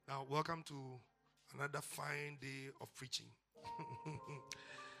Welcome to another fine day of preaching.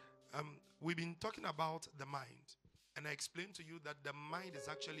 We've been talking about the mind, and I explained to you that the mind is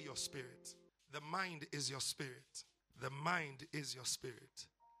actually your spirit. The mind is your spirit. The mind is your spirit.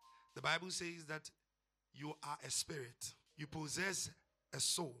 The Bible says that you are a spirit. You possess a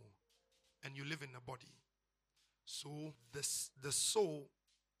soul, and you live in a body. So the soul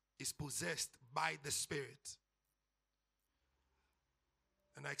is possessed by the spirit.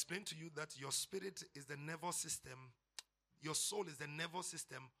 And I explained to you that your spirit is the nervous system. Your soul is the nervous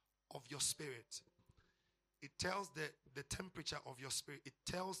system of your spirit. It tells the temperature of your spirit. It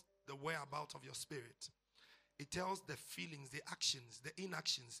tells the whereabouts of your spirit. It tells the feelings, the actions, the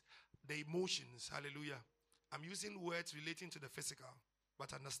inactions, the emotions. Hallelujah. I'm using words relating to the physical,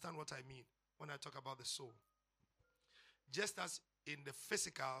 but understand what I mean when I talk about the soul. Just as in the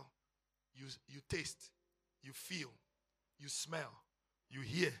physical, you taste, you feel, you smell, you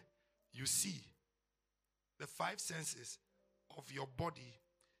hear, you see. The five senses of your body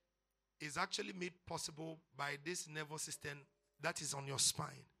is actually made possible by this nervous system that is on your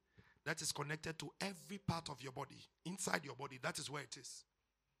spine, that is connected to every part of your body, inside your body. That is where it is.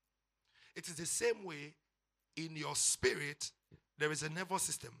 It is the same way in your spirit. There is a nervous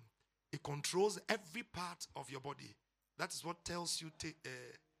system. It controls every part of your body. That is what tells you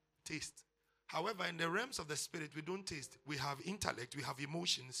taste. However, in the realms of the spirit, we don't taste. We have intellect, we have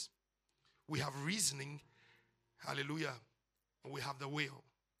emotions, we have reasoning, hallelujah, and we have the will.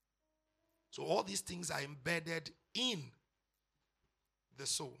 So all these things are embedded in the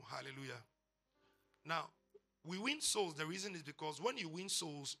soul, hallelujah. Now, we win souls. The reason is because when you win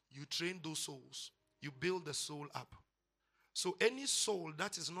souls, you train those souls. You build the soul up. So any soul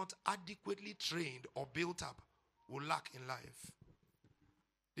that is not adequately trained or built up will lack in life.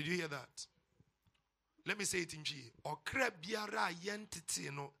 Did you hear that? Let me say it in G. Okra biara yen titi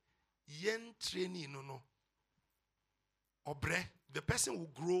no yen training no. Obre, the person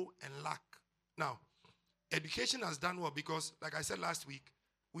will grow and lack. Now, education has done well because, like I said last week,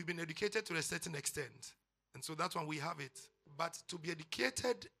 we've been educated to a certain extent. And so that's why we have it. But to be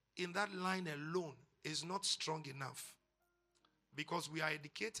educated in that line alone is not strong enough. Because we are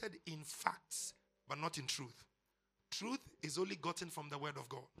educated in facts, but not in truth. Truth is only gotten from the word of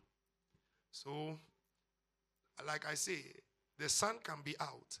God. So, like I say, the sun can be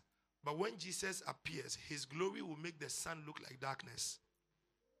out. But when Jesus appears, his glory will make the sun look like darkness.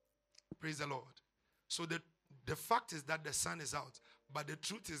 Praise the Lord. So the fact is that the sun is out. But the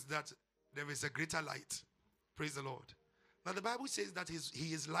truth is that there is a greater light. Praise the Lord. Now the Bible says that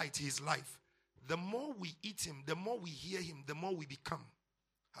he is light, he is life. The more we eat him, the more we hear him, the more we become.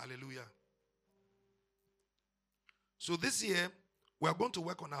 Hallelujah. So this year, we are going to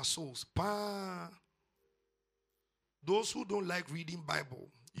work on our souls. Those who don't like reading Bible,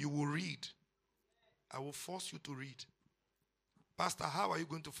 you will read. I will force you to read. Pastor, how are you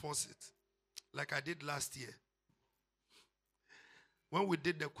going to force it? Like I did last year. When we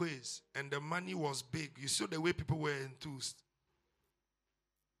did the quiz and the money was big, you saw the way people were enthused.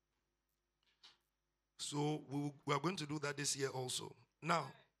 So we are going to do that this year also.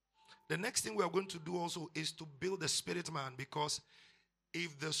 Now, the next thing we are going to do also is to build the spirit man, because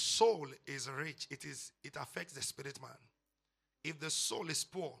if the soul is rich, it affects the spirit man. If the soul is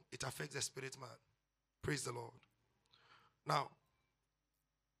poor, it affects the spirit man. Praise the Lord. Now,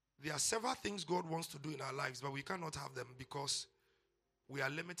 there are several things God wants to do in our lives, but we cannot have them because we are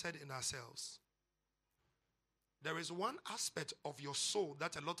limited in ourselves. There is one aspect of your soul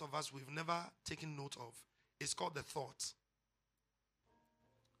that a lot of us, we've never taken note of. It's called the thought.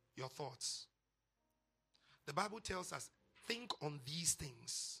 Your thoughts. The Bible tells us, think on these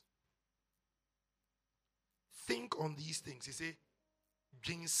things. Think on these things. He say,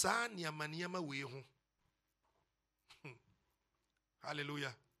 "Jinsa niyama niyama we ho."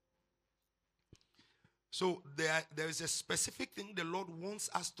 Hallelujah. So there is a specific thing the Lord wants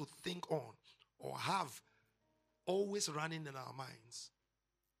us to think on or have always running in our minds.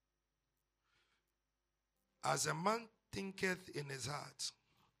 As a man thinketh in his heart,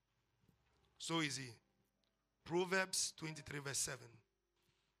 so is he. Proverbs 23 verse 7.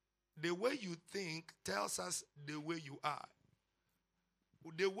 The way you think tells us the way you are.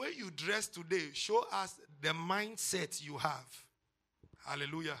 The way you dress today shows us the mindset you have.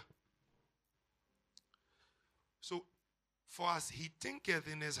 Hallelujah. So, for as he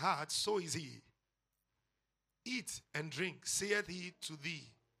thinketh in his heart, so is he. Eat and drink, saith he to thee,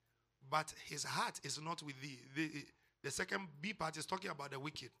 but his heart is not with thee. The second B part is talking about the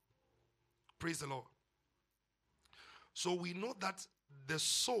wicked. Praise the Lord. So we know that the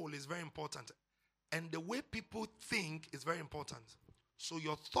soul is very important. And the way people think is very important. So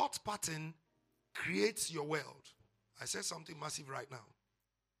your thought pattern creates your world. I said something massive right now.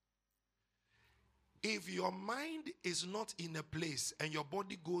 If your mind is not in a place and your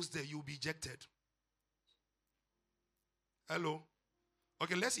body goes there, you'll be ejected. Hello?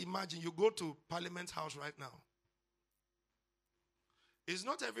 Okay, let's imagine you go to Parliament House right now. It's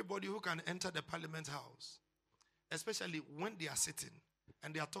not everybody who can enter the Parliament House, especially when they are sitting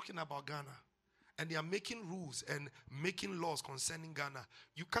and they are talking about Ghana and they are making rules and making laws concerning Ghana.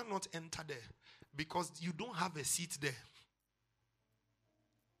 You cannot enter there because you don't have a seat there.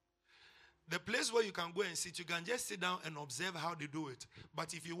 The place where you can go and sit, you can just sit down and observe how they do it.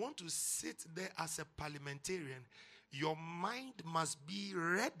 But if you want to sit there as a parliamentarian, your mind must be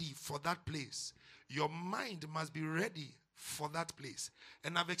ready for that place. Your mind must be ready for that place.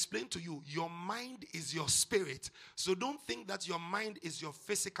 And I've explained to you, your mind is your spirit. So don't think that your mind is your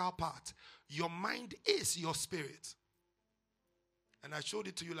physical part. Your mind is your spirit. And I showed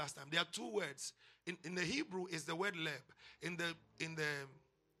it to you last time. There are two words. In the Hebrew is the word leb. In the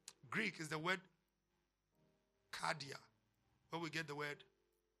Greek is the word cardia, where we get the word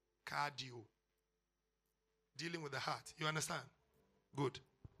cardio. Dealing with the heart. You understand? Good.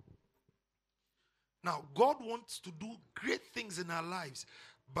 Now, God wants to do great things in our lives,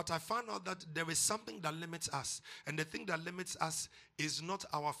 but I found out that there is something that limits us. And the thing that limits us is not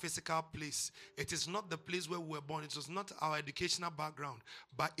our physical place. It is not the place where we were born. It was not our educational background,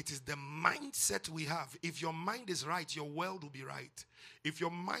 but it is the mindset we have. If your mind is right, your world will be right. If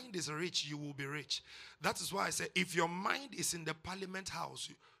your mind is rich, you will be rich. That is why I say, if your mind is in the Parliament House,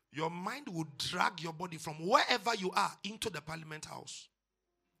 your mind will drag your body from wherever you are into the Parliament House.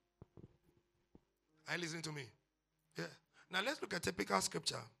 Are you listening to me? Yeah. Now let's look at typical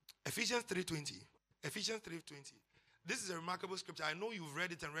scripture. Ephesians 3:20. Ephesians 3:20. This is a remarkable scripture. I know you've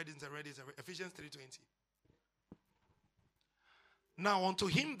read it and read it and read it. Ephesians 3:20. Now unto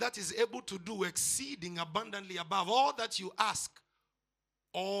him that is able to do exceeding abundantly above all that you ask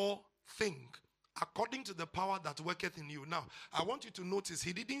or think, according to the power that worketh in you. Now, I want you to notice,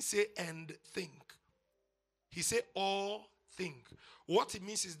 he didn't say and think. He said or think. What it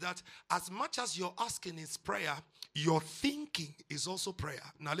means is that as much as you're asking is prayer, your thinking is also prayer.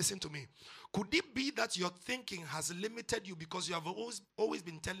 Now listen to me. Could it be that your thinking has limited you because you have always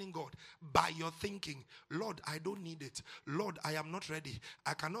been telling God by your thinking, Lord, I don't need it. Lord, I am not ready.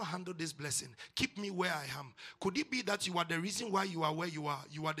 I cannot handle this blessing. Keep me where I am. Could it be that you are the reason why you are where you are?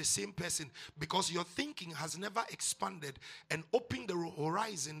 You are the same person because your thinking has never expanded and opened the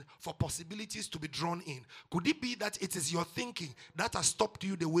horizon for possibilities to be drawn in. Could it be that it is your thinking that has stopped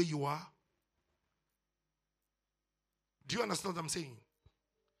you the way you are? Do you understand what I'm saying?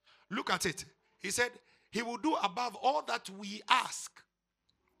 Look at it. He said, he will do above all that we ask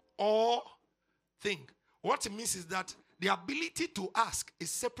or think. What it means is that the ability to ask is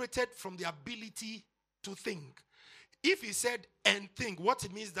separated from the ability to think. If he said and think, what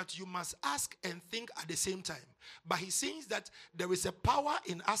it means is that you must ask and think at the same time. But he says that there is a power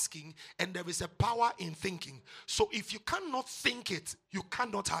in asking and there is a power in thinking. So if you cannot think it, you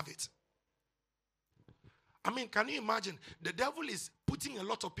cannot have it. I mean, can you imagine? The devil is putting a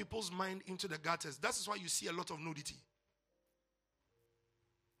lot of people's mind into the gutters. That is why you see a lot of nudity.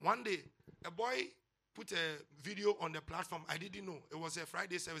 One day, a boy put a video on the platform. I didn't know. It was a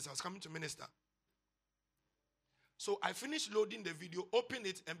Friday service. I was coming to minister. So I finished loading the video, opened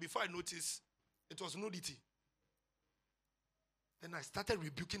it, and before I noticed, it was nudity. Then I started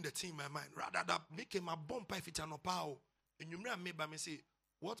rebuking the thing in my mind. Rather than making my bump if it's an opao. And you may by me say,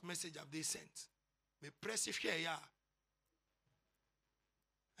 what message have they sent? Me press if here, yeah.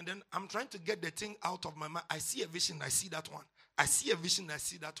 And then I'm trying to get the thing out of my mind. I see a vision, I see that one. I see a vision, I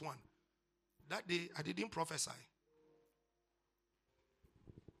see that one. That day, I didn't prophesy.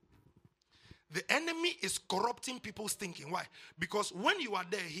 The enemy is corrupting people's thinking. Why? Because when you are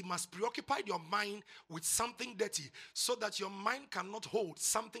there, he must preoccupy your mind with something dirty so that your mind cannot hold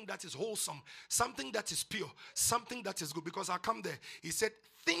something that is wholesome, something that is pure, something that is good. Because I'll come there. He said,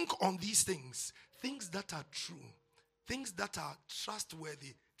 think on these things, things that are true, things that are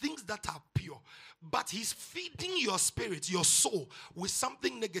trustworthy, things that are pure. But he's feeding your spirit, your soul, with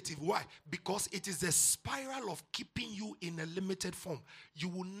something negative. Why? Because it is a spiral of keeping you in a limited form. You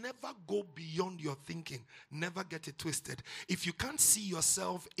will never go beyond your thinking. Never get it twisted. If you can't see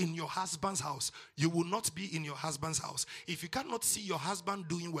yourself in your husband's house, you will not be in your husband's house. If you cannot see your husband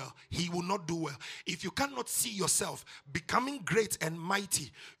doing well, he will not do well. If you cannot see yourself becoming great and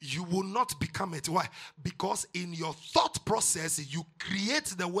mighty, you will not become it. Why? Because in your thought process, you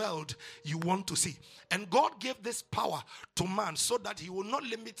create the world you want to see. And God gave this power to man so that he will not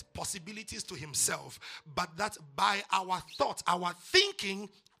limit possibilities to himself, but that by our thoughts, our thinking,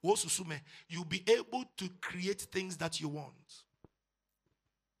 you'll be able to create things that you want.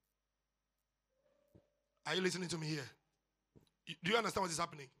 Are you listening to me here? Do you understand what is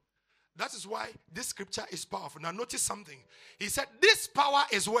happening? That is why this scripture is powerful. Now notice something. He said, this power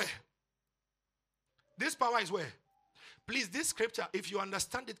is where? This power is where? Please, this scripture, if you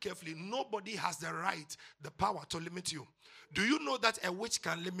understand it carefully, nobody has the right, the power to limit you. Do you know that a witch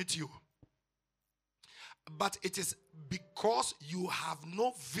can limit you? But it is because you have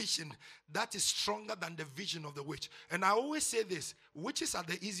no vision that is stronger than the vision of the witch. And I always say this, witches are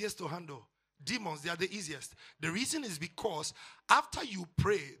the easiest to handle. Demons, they are the easiest. The reason is because after you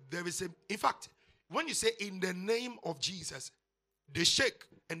pray, there is in fact, when you say in the name of Jesus, they shake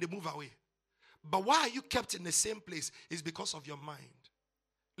and they move away. But why are you kept in the same place? Is because of your mind.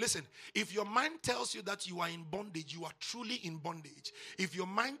 Listen, if your mind tells you that you are in bondage, you are truly in bondage. If your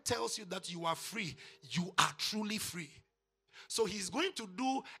mind tells you that you are free, you are truly free. So he's going to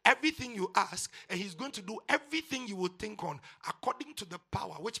do everything you ask, and he's going to do everything you will think on according to the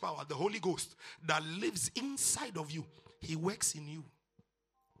power. Which power? The Holy Ghost that lives inside of you. He works in you.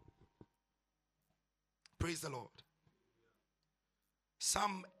 Praise the Lord.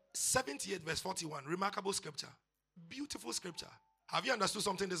 Psalm 78 verse 41. Remarkable scripture. Beautiful scripture. Have you understood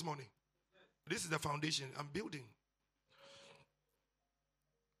something this morning? This is the foundation I'm building.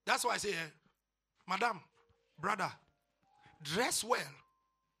 That's why I say, Madam, brother, dress well.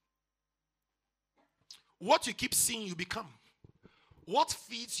 What you keep seeing, you become. What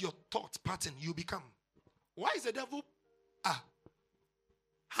feeds your thought pattern, you become. Why is the devil?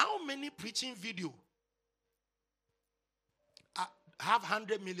 How many preaching video have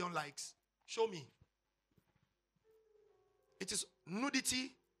 100 million likes? Show me. It is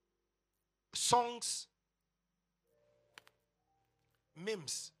nudity, songs,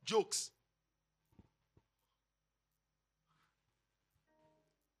 memes, jokes.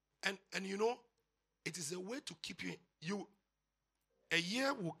 And you know, it is a way to keep you. A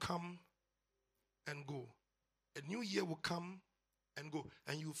year will come and go. A new year will come and go.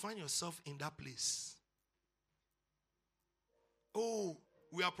 And you find yourself in that place. Oh,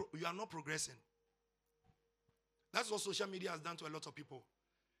 we are not progressing. That's what social media has done to a lot of people.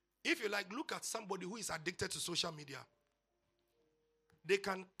 If you like, look at somebody who is addicted to social media. They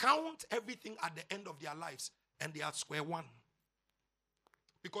can count everything at the end of their lives and they are at square one.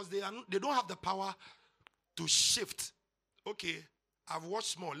 Because they don't have the power to shift. Okay, I've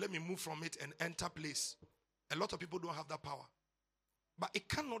watched more. Let me move from it and enter place. A lot of people don't have that power. But it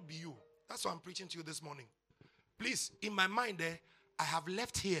cannot be you. That's why I'm preaching to you this morning. Please, in my mind I have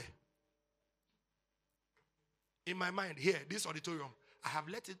left here. In my mind, here, this auditorium, I have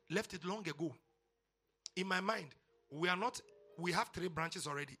left it long ago. In my mind, we have 3 branches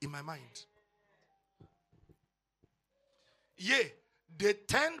already in my mind. Yeah, they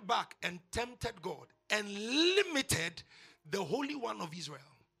turned back and tempted God and limited the Holy One of Israel.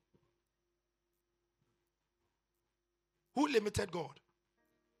 Who limited God?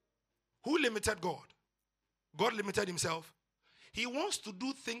 Who limited God? God limited himself. He wants to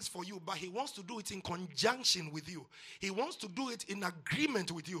do things for you, but he wants to do it in conjunction with you. He wants to do it in agreement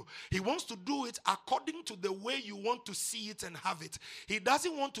with you. He wants to do it according to the way you want to see it and have it. He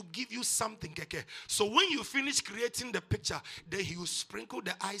doesn't want to give you something, keke. So when you finish creating the picture, then he will sprinkle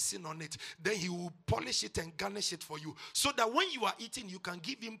the icing on it. Then he will polish it and garnish it for you. So that when you are eating, you can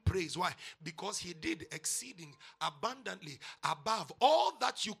give him praise. Why? Because he did exceeding abundantly above all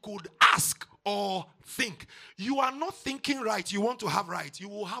that you could ask or think. You are not thinking right. You want to have right. You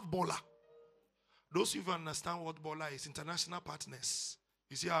will have bola. Those of you who understand what bola is, international partners.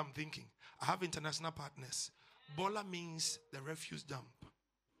 You see how I'm thinking? I have international partners. Bola means the refuse dump.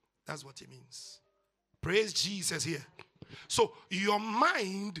 That's what it means. Praise Jesus here. So your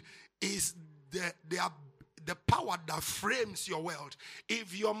mind is the power that frames your world.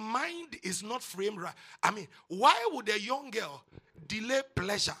 If your mind is not framed right, why would a young girl delay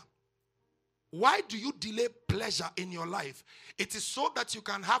pleasure? Why do you delay pleasure in your life? It is so that you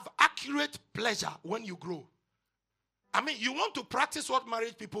can have accurate pleasure when you grow. You want to practice what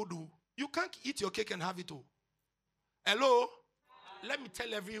married people do. You can't eat your cake and have it all. Hello? Let me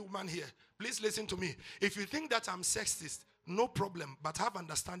tell every woman here. Please listen to me. If you think that I'm sexist, no problem. But have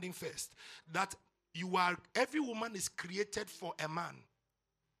understanding first. That every woman is created for a man.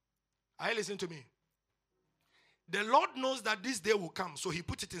 Are you listening to me? The Lord knows that this day will come. So he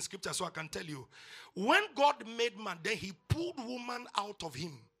put it in scripture so I can tell you. When God made man, then he pulled woman out of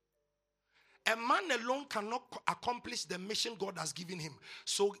him. A man alone cannot accomplish the mission God has given him.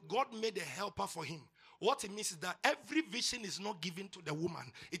 So God made a helper for him. What it means is that every vision is not given to the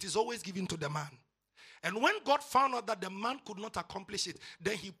woman. It is always given to the man. And when God found out that the man could not accomplish it,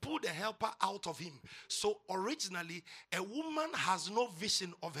 then he pulled a helper out of him. So originally, a woman has no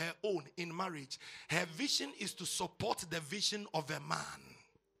vision of her own in marriage. Her vision is to support the vision of a man.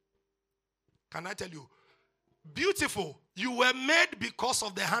 Can I tell you? Beautiful, you were made because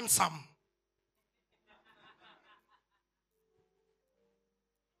of the handsome.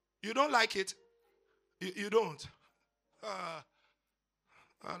 You don't like it? You don't. La,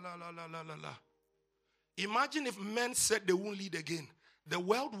 la, la, la, la, la. Imagine if men said they won't lead again. The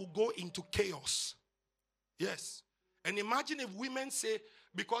world will go into chaos. Yes. And imagine if women say,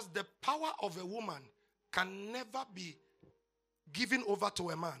 because the power of a woman can never be given over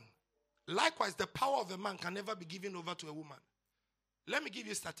to a man. Likewise, the power of a man can never be given over to a woman. Let me give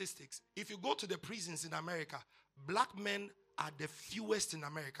you statistics. If you go to the prisons in America, black men are the fewest in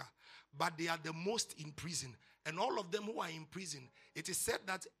America, but they are the most in prison. And all of them who are in prison, it is said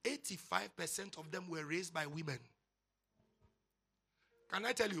that 85% of them were raised by women. Can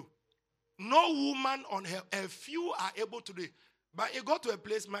I tell you? No woman on her, a few are able to do it. But it got to a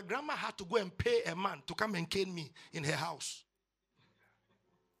place, my grandma had to go and pay a man to come and cane me in her house.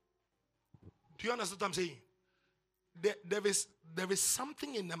 Do you understand what I'm saying? There is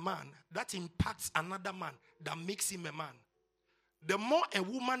something in a man that impacts another man that makes him a man. The more a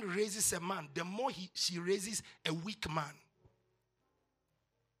woman raises a man, the more she raises a weak man.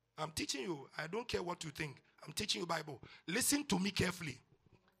 I'm teaching you. I don't care what you think. I'm teaching you Bible. Listen to me carefully.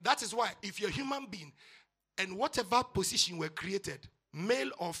 That is why if you're a human being and whatever position were created, male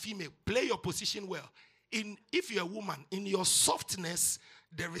or female, play your position well. If you're a woman, in your softness,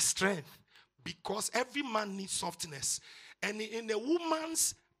 there is strength. Because every man needs softness. And in a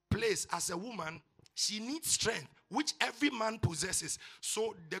woman's place as a woman, she needs strength, which every man possesses.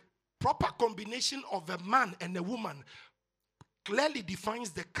 So the proper combination of a man and a woman clearly defines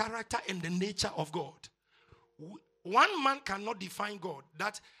the character and the nature of God. One man cannot define God.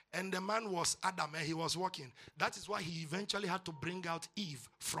 And the man was Adam and he was walking. That is why he eventually had to bring out Eve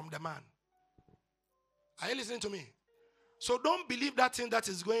from the man. Are you listening to me? So don't believe that thing that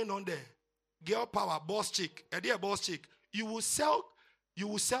is going on there. Girl power, boss chick, a dear boss chick. You will sell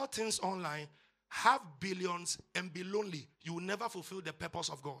things online, have billions, and be lonely. You will never fulfill the purpose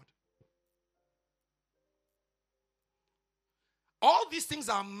of God. All these things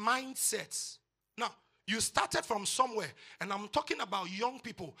are mindsets. Now, you started from somewhere, and I'm talking about young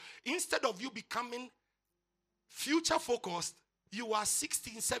people. Instead of you becoming future focused, you are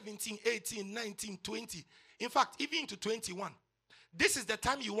 16, 17, 18, 19, 20. In fact, even into 21. This is the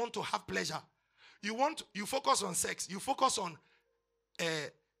time you want to have pleasure. You focus on sex. You focus on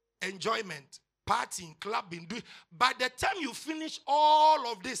enjoyment, partying, clubbing. By the time you finish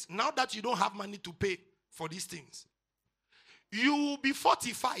all of this, now that you don't have money to pay for these things, you will be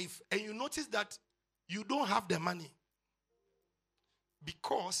 45 and you notice that you don't have the money.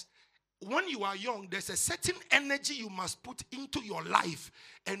 Because when you are young, there's a certain energy you must put into your life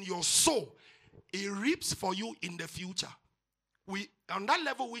and your soul. It reaps for you in the future. On that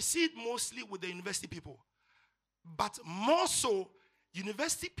level, we see it mostly with the university people. But more so,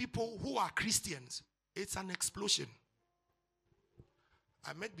 university people who are Christians, it's an explosion.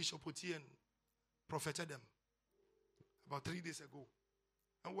 I met Bishop Oti and Prophet Adam about 3 days ago.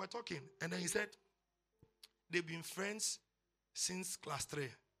 And we were talking. And then he said, they've been friends since class 3.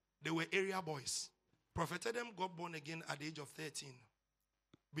 They were area boys. Prophet Adam got born again at the age of 13.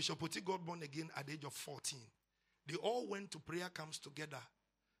 Bishop Oti got born again at the age of 14. They all went to prayer camps together.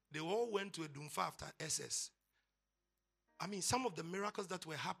 They all went to a Dumfa after SS. I mean, some of the miracles that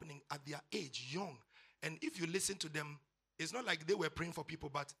were happening at their age, young. And if you listen to them, it's not like they were praying for people,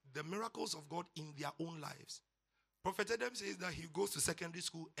 but the miracles of God in their own lives. Prophet Adam says that he goes to secondary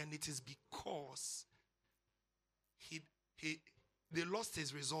school, and it is because they lost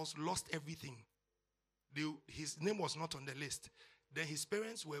his results, lost everything. His name was not on the list. Then his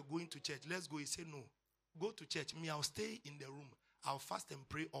parents were going to church. Let's go. He said, no. Go to church. Me, I'll stay in the room. I'll fast and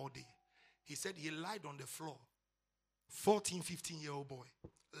pray all day. He said he lied on the floor. 14, 15-year-old boy.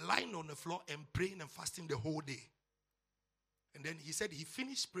 Lying on the floor and praying and fasting the whole day. And then he said he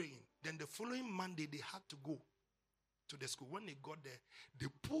finished praying. Then the following Monday, they had to go to the school. When they got there, they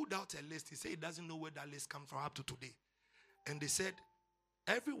pulled out a list. He said he doesn't know where that list comes from up to today. And they said,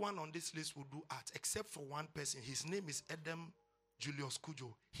 everyone on this list will do art except for one person. His name is Adam Julius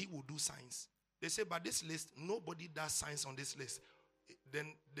Kujo. He will do science. They said, but this list, nobody does science on this list.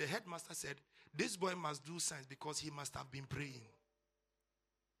 Then the headmaster said, this boy must do science because he must have been praying.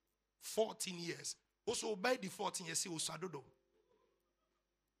 14 years. Also, by the 14 years, he was Sadodo.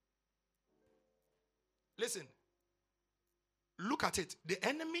 Listen, look at it. The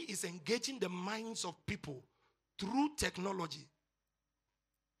enemy is engaging the minds of people through technology.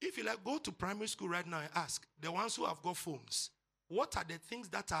 If you like, go to primary school right now and ask the ones who have got phones, what are the things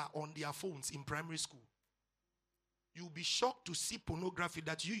that are on their phones in primary school? You'll be shocked to see pornography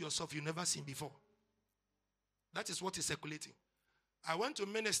that you yourself you've never seen before. That is what is circulating. I went to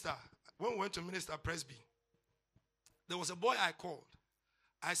minister. When we went to minister Presby, there was a boy I called.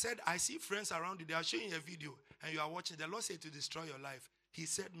 I said, I see friends around you. They are showing a video and you are watching. The Lord said to destroy your life. He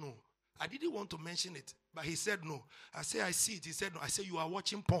said no. I didn't want to mention it, but he said no. I said, I see it. He said no. I said, you are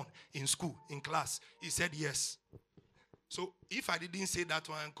watching porn in school, in class. He said yes. So if I didn't say that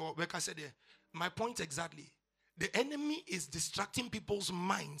one, Becca said, yeah, my point exactly. The enemy is distracting people's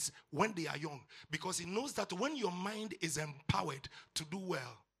minds when they are young because he knows that when your mind is empowered to do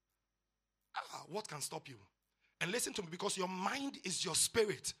well, what can stop you? And listen to me, because your mind is your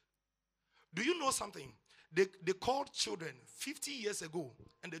spirit. Do you know something? They called children 50 years ago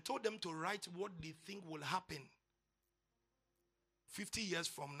and they told them to write what they think will happen 50 years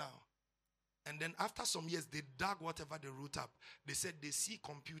from now. And then after some years, they dug whatever they wrote up. They said they see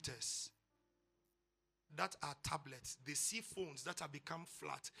computers that are tablets. They see phones that have become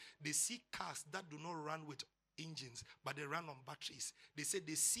flat. They see cars that do not run with engines, but they run on batteries. They say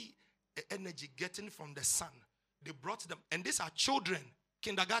they see energy getting from the sun. They brought them, and these are children,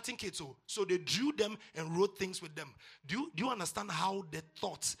 kindergarten kids. So they drew them and wrote things with them. Do you understand how the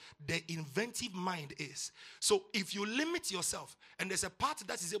thoughts, the inventive mind is? So if you limit yourself, and there's a part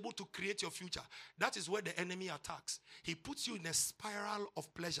that is able to create your future, that is where the enemy attacks. He puts you in a spiral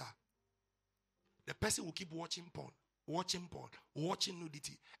of pleasure. The person will keep watching porn, watching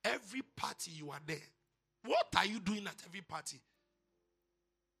nudity. Every party you are there. What are you doing at every party?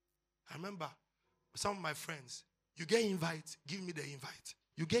 I remember some of my friends, you get invite, give me the invite.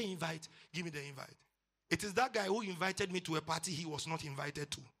 You get invite, give me the invite. It is that guy who invited me to a party he was not invited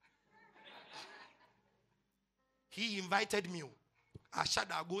to. He invited me. I said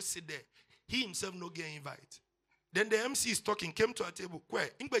I'll go sit there. He himself no get invite. Then the MC is talking, came to a table.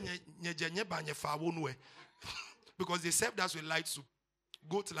 Because they served us with light soup.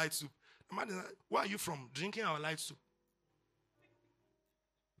 Goat light soup. Where are you from? Drinking our light soup.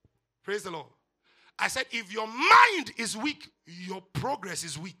 Praise the Lord. I said, if your mind is weak, your progress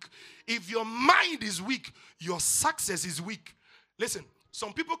is weak. If your mind is weak, your success is weak. Listen,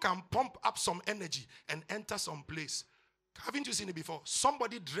 some people can pump up some energy and enter some place. Haven't you seen it before?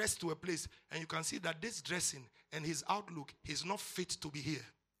 Somebody dressed to a place and you can see that this dressing and his outlook is not fit to be here.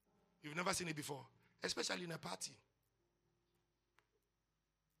 You've never seen it before, especially in a party.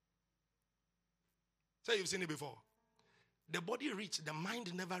 Say you've seen it before. The body reach, the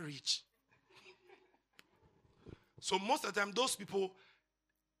mind never reach. So most of the time, those people,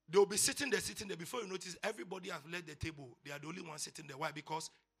 they'll be sitting there. Before you notice, everybody has left the table. They are the only ones sitting there. Why? Because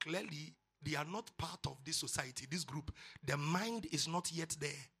clearly, they are not part of this society, this group. The mind is not yet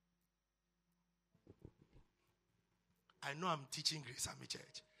there. I know I'm teaching Grace Army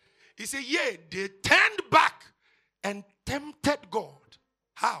Church. He said, yeah, they turned back and tempted God.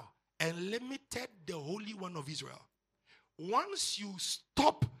 How? And limited the Holy One of Israel. Once you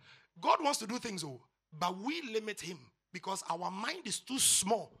stop, God wants to do things, but we limit him because our mind is too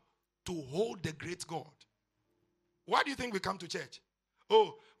small to hold the great God. Why do you think we come to church?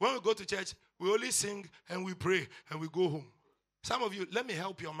 Oh, when we go to church, we only sing and we pray and we go home. Some of you, let me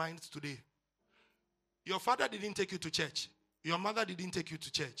help your minds today. Your father didn't take you to church. Your mother didn't take you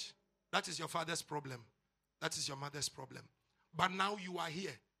to church. That is your father's problem. That is your mother's problem. But now you are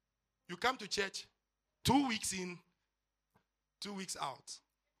here. You come to church 2 weeks in, 2 weeks out.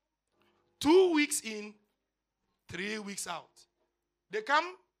 2 weeks in, 3 weeks out. They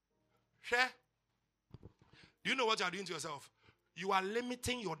come, share. Do you know what you are doing to yourself? You are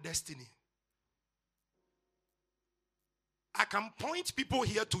limiting your destiny. I can point people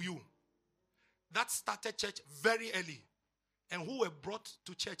here to you that started church very early and who were brought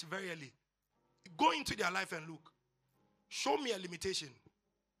to church very early. Go into their life and look. Show me a limitation.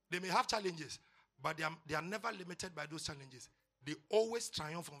 They may have challenges, but they are never limited by those challenges. They always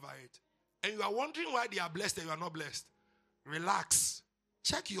triumph over it. And you are wondering why they are blessed and you are not blessed. Relax.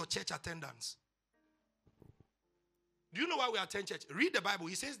 Check your church attendance. Do you know why we attend church? Read the Bible.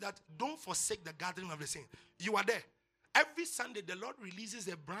 He says that don't forsake the gathering of the saints. You are there. Every Sunday, the Lord releases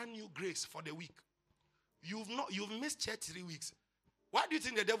a brand new grace for the week. You've missed church 3 weeks. Why do you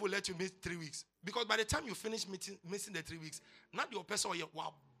think the devil let you miss 3 weeks? Because by the time you finish missing the 3 weeks, not your person,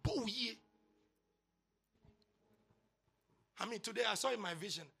 wow, I mean, today I saw in my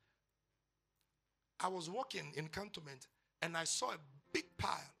vision, I was walking in cantonment and I saw a big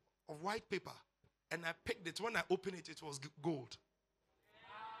pile of white paper and I picked it. When I opened it, it was gold.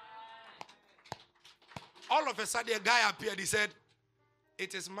 All of a sudden, a guy appeared. He said,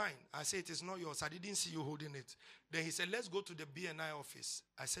 "It is mine." I said, "It is not yours. I didn't see you holding it." Then he said, "Let's go to the BNI office."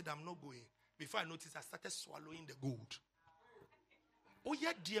 I said, "I'm not going." Before I noticed, I started swallowing the gold. Oh,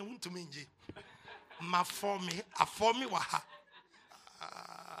 yeah, dear, want to me. Ma for me, a for me, waha.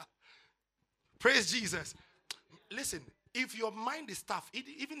 Praise Jesus. Listen, if your mind is tough,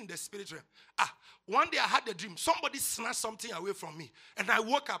 even in the spirit realm. One day I had a dream. Somebody snatched something away from me. And I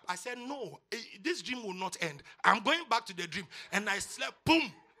woke up. I said, "No, this dream will not end. I'm going back to the dream." And I slept.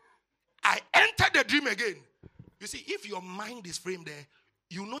 Boom. I entered the dream again. You see, if your mind is framed there,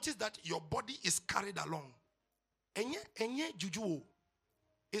 you notice that your body is carried along. Enye juju.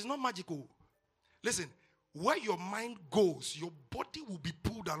 It's not magical. Listen, where your mind goes, your body will be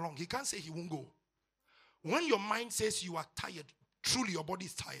pulled along. He can't say he won't go. When your mind says you are tired, truly your body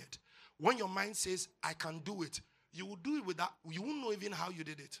is tired. When your mind says, "I can do it," you will do it without, you won't know even how you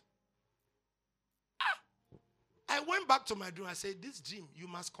did it. I went back to my dream. I said, "This dream, you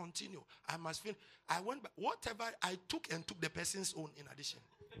must continue. I must finish." I went back. Whatever I took the person's own in addition.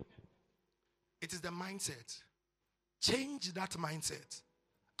 It is the mindset. Change that mindset.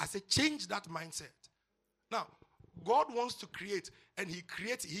 I said, change that mindset. Now, God wants to create, and He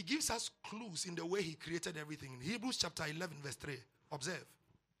gives us clues in the way He created everything. In Hebrews chapter 11, verse 3. Observe.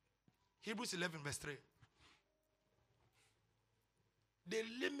 Hebrews 11, verse 3. They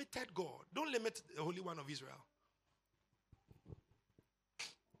limited God. Don't limit the Holy One of Israel.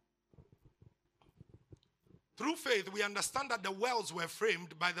 Through faith, we understand that the worlds were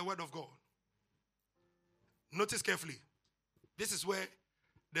framed by the word of God. Notice carefully. This is where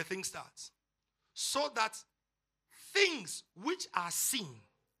the thing starts. So that things which are seen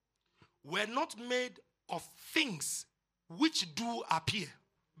were not made of things which do appear.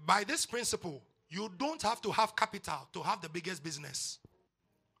 By this principle, you don't have to have capital to have the biggest business.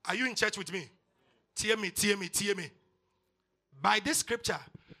 Are you in church with me? Tear me. By this scripture,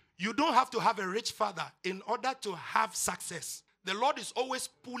 you don't have to have a rich father in order to have success. The Lord is always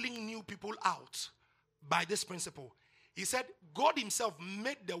pulling new people out by this principle. He said God Himself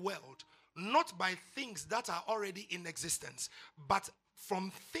made the world not by things that are already in existence, but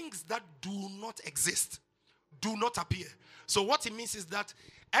from things that do not exist, do not appear. So what it means is that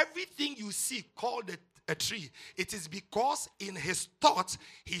everything you see called a tree, it is because in His thought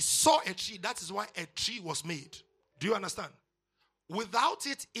He saw a tree. That is why a tree was made. Do you understand? Without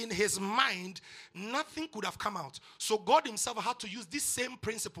it in His mind, nothing could have come out. So God Himself had to use this same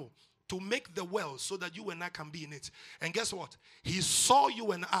principle to make the world so that you and I can be in it. And guess what? He saw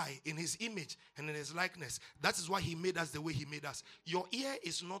you and I in His image and in His likeness. That is why He made us the way He made us. Your ear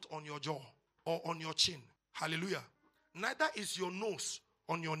is not on your jaw or on your chin. Hallelujah. Neither is your nose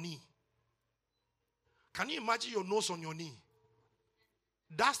on your knee. Can you imagine your nose on your knee?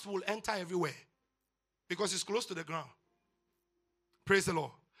 Dust will enter everywhere because it's close to the ground. Praise the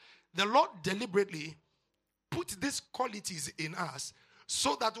Lord. The Lord deliberately put these qualities in us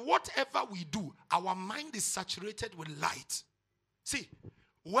so that whatever we do, our mind is saturated with light. See,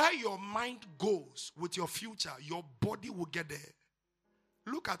 where your mind goes with your future, your body will get there.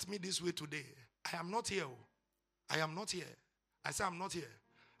 Look at me this way today. I am not here. I am not here. I say I'm not here.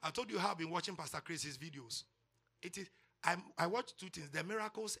 I told you how I've been watching Pastor Chris's videos. I watch two things, the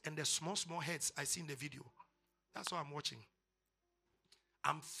miracles and the small heads I see in the video. That's what I'm watching.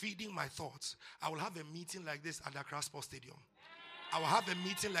 I'm feeding my thoughts. I will have a meeting like this at the Accra Sports Stadium. I will have a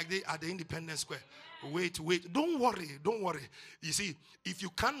meeting like this at the Independence Square. Wait. Don't worry. You see, if you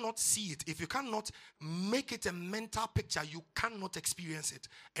cannot see it, if you cannot make it a mental picture, you cannot experience it.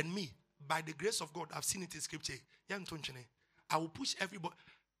 And me, by the grace of God, I've seen it in scripture. I will push everybody.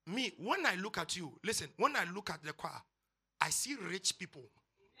 Me, when I look at you, listen, when I look at the choir, I see rich people.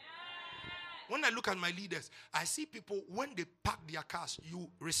 When I look at my leaders, I see people, when they park their cars,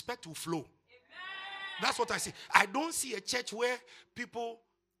 respect will flow. That's what I see. I don't see a church where people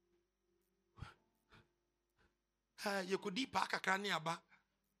you could park a craniaba.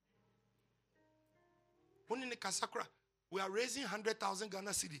 When in the Kasakra, we are raising 100,000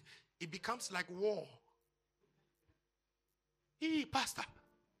 Ghana cedi. It becomes like war. Hey, pastor.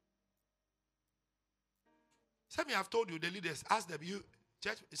 I've told you, the leaders, ask them,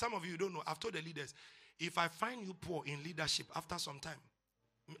 church, some of you don't know, I've told the leaders, if I find you poor in leadership after some time,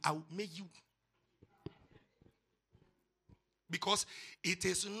 I will make you. Because it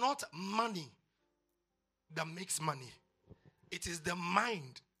is not money that makes money. It is the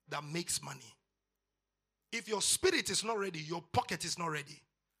mind that makes money. If your spirit is not ready, your pocket is not ready.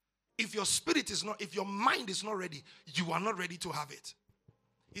 if your mind is not ready, you are not ready to have it.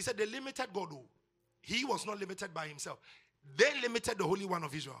 He said, they limited God. Oh, he was not limited by himself. They limited the Holy One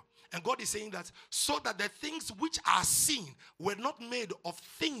of Israel. And God is saying that so that the things which are seen were not made of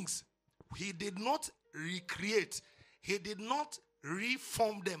things. He did not recreate. He did not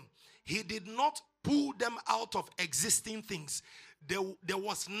reform them. He did not pull them out of existing things. There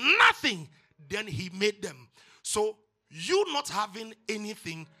was nothing, then he made them. So you not having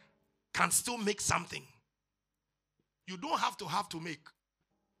anything can still make something. You don't have to make.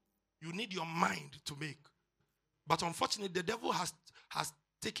 You need your mind to make. But unfortunately, the devil has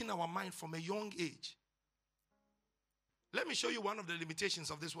taken our mind from a young age. Let me show you one of the limitations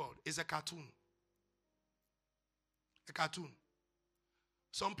of this world. It's a cartoon. A cartoon.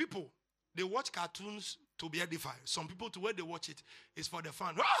 Some people, they watch cartoons to be edified. Some people, to where they watch it is for the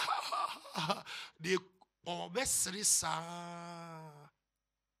fun. They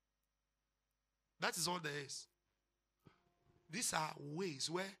that is all there is. These are ways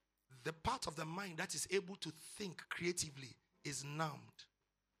where the part of the mind that is able to think creatively is numbed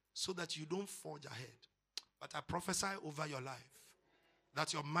so that you don't forge ahead. But I prophesy over your life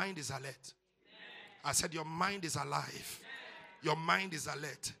that your mind is alert. Amen. I said your mind is alive. Amen. Your mind is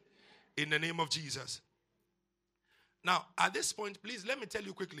alert in the name of Jesus. Now, at this point, please let me tell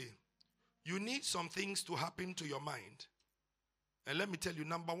you quickly. You need some things to happen to your mind. And let me tell you,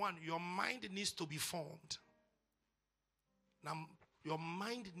 number one, your mind needs to be formed. Now, your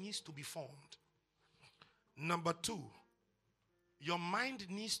mind needs to be formed. Number two, your mind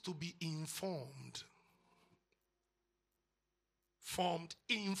needs to be informed. Formed,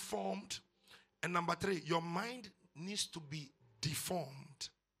 informed. And number three, your mind needs to be deformed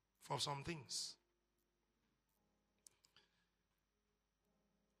for some things.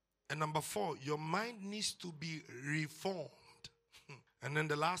 And number four, your mind needs to be reformed. And then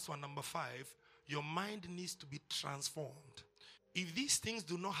the last one, number five, your mind needs to be transformed. If these things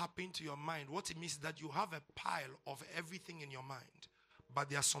do not happen to your mind, what it means is that you have a pile of everything in your mind. But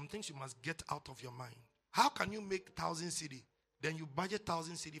there are some things you must get out of your mind. How can you make 1,000 cedi? Then you budget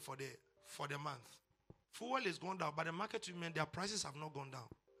 1,000 cedi for the month. Fuel is gone down, but the market women, their prices have not gone down.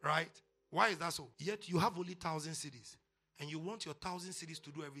 Right? Why is that so? Yet you have only 1,000 cedis. And you want your 1,000 cedis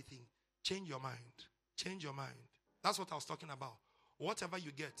to do everything. Change your mind. Change your mind. That's what I was talking about. Whatever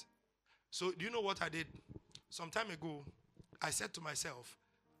you get. So do you know what I did? Some time ago, I said to myself,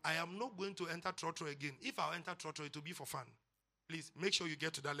 I am not going to enter Trotro again. If I enter Trotro, it will be for fun. Please, make sure you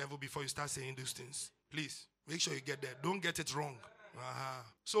get to that level before you start saying those things. Please, make sure you get there. Don't get it wrong.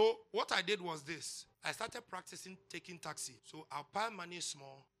 So what I did was this. I started practicing taking taxi. So I'll pile money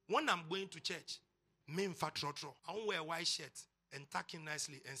small. When I'm going to church, me in fat Trotro, I won't wear a white shirt and tuck in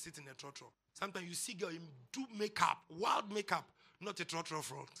nicely and sit in a Trotro. Sometimes you see girl do makeup, wild makeup, not a Trotro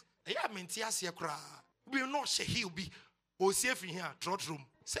front. Yeah, I mean, we will not say he'll be. Or safe in here, trot room.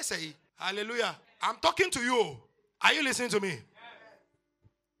 Say, hallelujah. I'm talking to you. Are you listening to me?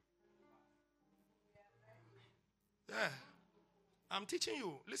 Yeah. I'm teaching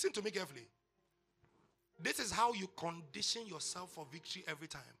you. Listen to me carefully. This is how you condition yourself for victory every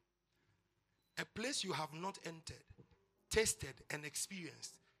time. A place you have not entered, tasted, and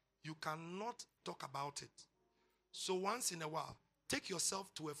experienced, you cannot talk about it. So once in a while, take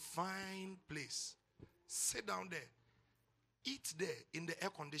yourself to a fine place. Sit down there. Eat there in the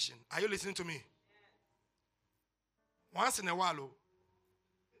air condition. Are you listening to me? Once in a while. Oh.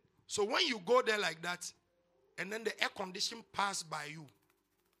 So when you go there like that, and then the air condition pass by you,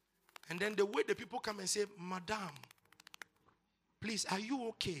 and then the way the people come and say, Madam, please, are you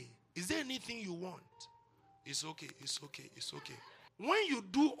okay? Is there anything you want? It's okay, it's okay, it's okay. When you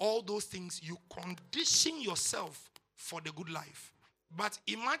do all those things, you condition yourself for the good life. But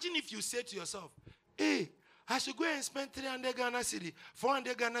imagine if you say to yourself, hey, I should go and spend 300 Ghana cedi,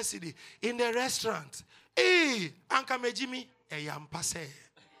 400 Ghana cedi in the restaurant. Hey, Anka Mejimi, Eyam Pase.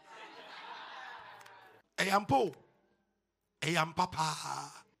 Eyam Po. Eyam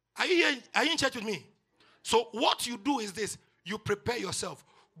Papa. Are you here? Are you in church with me? So what you do is this. You prepare yourself.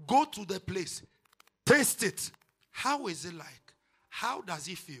 Go to the place. Taste it. How is it like? How does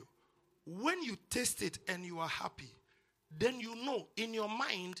it feel? When you taste it and you are happy, then you know in your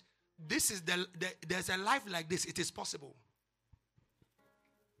mind, this is there's a life like this. It is possible.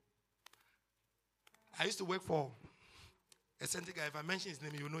 I used to work for a certain guy. If I mention his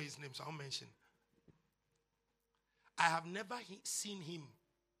name, you know his name, so I'll mention. I have never seen him.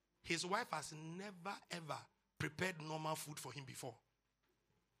 His wife has never, ever prepared normal food for him before.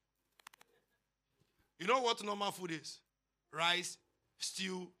 You know what normal food is? Rice,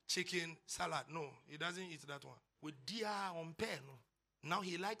 stew, chicken, salad. No, he doesn't eat that one. With dia on pen. Now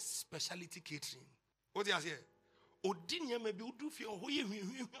he likes specialty catering. What do you say? Odinya maybe udu fi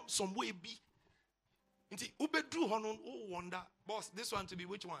some way be. Inti ubedru honon wonder. Boss, this one to be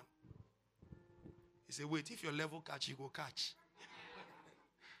which one? He said, wait, if your level catch, you go catch.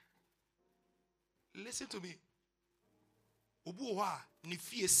 Listen to me. Obuwa ni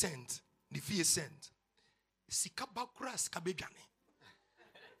fie sent. Ni fie sent. Sikabakura skabejane.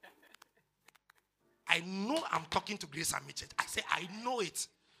 I know I'm talking to Grace Amiche. I say, I know it.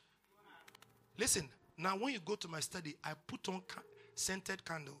 Listen, now when you go to my study, I put on scented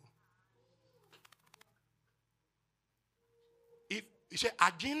candle. If you say,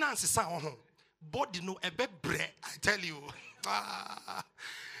 Adina and Sisa body no ebe bre, I tell you.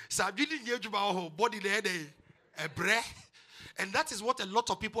 Sabili yejuba body there a bre. And that is what a lot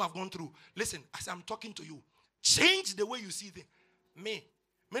of people have gone through. Listen, as I'm talking to you, change the way you see things. Me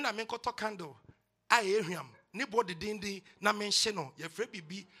na menko to candle. I hear him. Nobody dindi na mention no. Your friend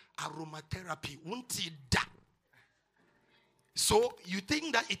be aromatherapy. Won't da. So you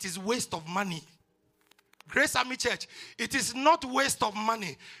think that it is waste of money? Grace Army Church, it is not waste of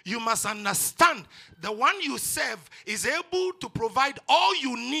money. You must understand the one you serve is able to provide all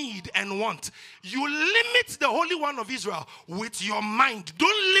you need and want. You limit the Holy One of Israel with your mind.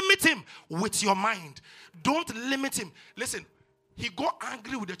 Don't limit him with your mind. Don't limit him. Listen, he got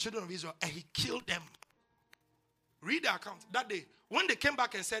angry with the children of Israel and he killed them. Read the account that day. When they came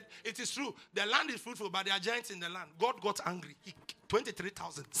back and said, it is true, the land is fruitful, but there are giants in the land. God got angry.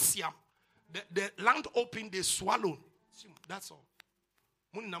 23,000 Siam. The land opened, they swallowed. That's all.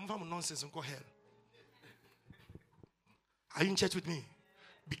 Nonsense and go hell. Are you in church with me?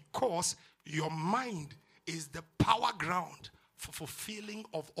 Because your mind is the power ground for fulfilling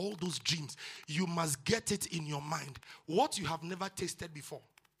of all those dreams. You must get it in your mind. What you have never tasted before.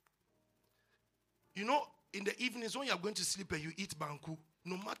 You know, in the evenings when you are going to sleep and you eat banku,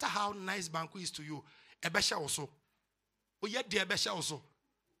 no matter how nice banku is to you, ebesha also. Oh yeah, the ebesha also.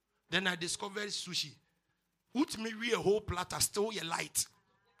 Then I discovered sushi. Put me a whole platter, still your light.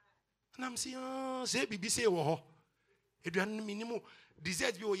 And I'm saying, oh, say bibi say wo. Eduan minimum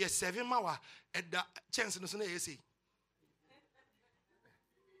dessert be o ye 7 hour at the chance no say say.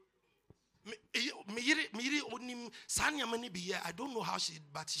 Me onim sanya mani be here. I don't know how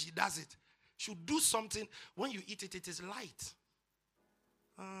but she does it. She'll do something when you eat it, it is light.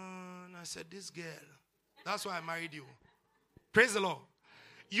 And I said, this girl. That's why I married you. Praise the Lord.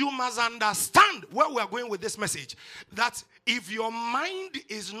 You must understand where we are going with this message. That if your mind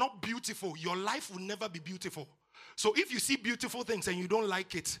is not beautiful, your life will never be beautiful. So if you see beautiful things and you don't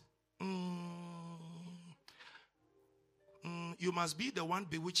like it, you must be the one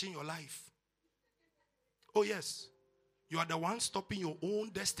bewitching your life. Oh yes. You are the one stopping your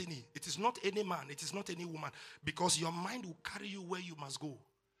own destiny. It is not any man. It is not any woman. Because your mind will carry you where you must go.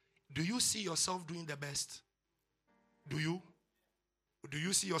 Do you see yourself doing the best? Do you? Do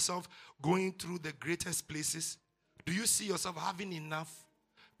you see yourself going through the greatest places? Do you see yourself having enough?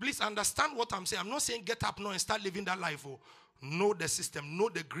 Please understand what I'm saying. I'm not saying get up now and start living that life. Oh, know the system, know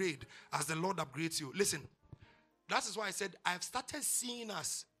the grade as the Lord upgrades you. Listen, that is why I said I've started seeing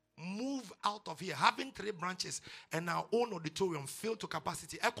us move out of here, having 3 branches and our own auditorium filled to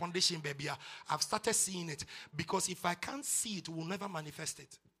capacity, air conditioning, baby. I've started seeing it because if I can't see it, we'll never manifest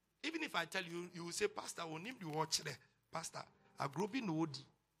it. Even if I tell you, you will say, Pastor, we'll need to watch there. Pastor, I grew up in Odi.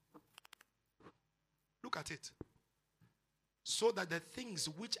 Look at it. So that the things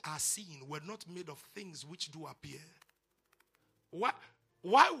which are seen were not made of things which do appear.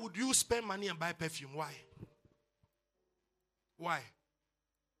 Why would you spend money and buy perfume? Why? Why?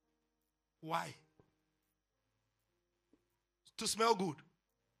 Why? To smell good.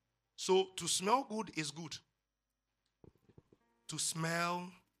 So to smell good is good. To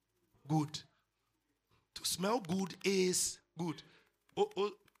smell good. To smell good is good.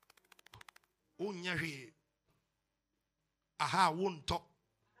 Oh, nyari. Aha, won't talk.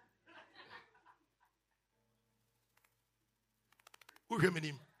 Who hear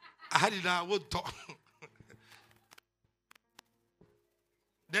me? Aha, did I won't talk.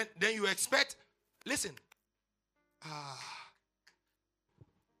 Then you expect, listen,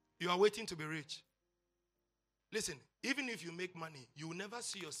 you are waiting to be rich. Listen, even if you make money, you will never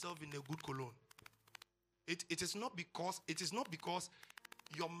see yourself in a good cologne. It is not because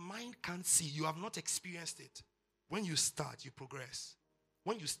your mind can't see. You have not experienced it. When you start, you progress.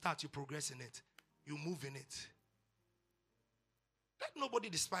 When you start, you progress in it. You move in it. Let nobody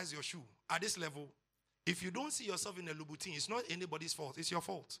despise your shoe at this level. If you don't see yourself in a Louboutin, it's not anybody's fault. It's your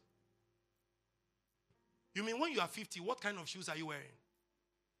fault. You mean when you are 50, what kind of shoes are you wearing?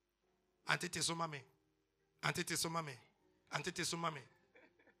 Antete somame. Antete somame. Antete somame.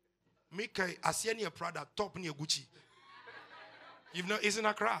 Mika Asiani Prada, top near Gucci. You've know, it's in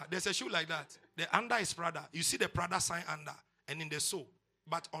Accra. There's a shoe like that. The under is Prada. You see the Prada sign under and in the sole.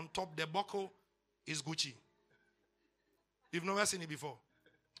 But on top, the buckle is Gucci. You've never seen it before.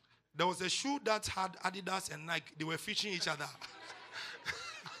 There was a shoe that had Adidas and Nike. They were featuring each other.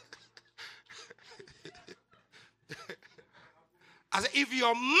 I said, if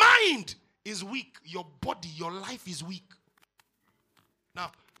your mind is weak, your body, your life is weak.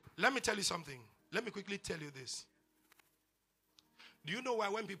 Now, let me tell you something. Let me quickly tell you this. Do you know why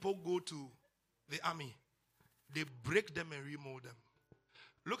when people go to the army, they break them and remold them?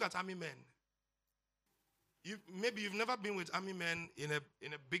 Look at army men. Maybe you've never been with army men in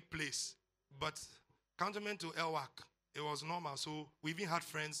a big place, but counterment to Elwak, it was normal. So we even had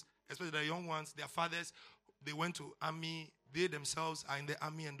friends, especially the young ones, their fathers, they went to army. They themselves are in the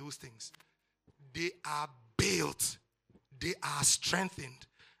army and those things. They are built. They are strengthened.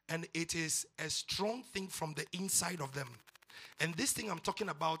 And it is a strong thing from the inside of them. And this thing I'm talking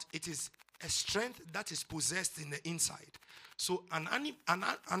about, it is a strength that is possessed in the inside. So an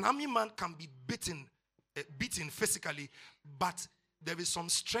army man can be beaten physically, but there is some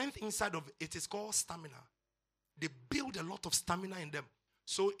strength inside of it. It is called stamina. They build a lot of stamina in them.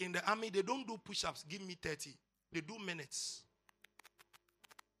 So in the army, they don't do push-ups. Give me 30. They do minutes.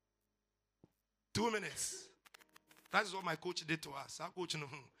 2 minutes. That is what my coach did to us. Our coach,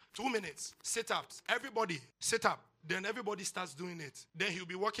 2 minutes. Sit-ups. Everybody, sit up. Then everybody starts doing it. Then he'll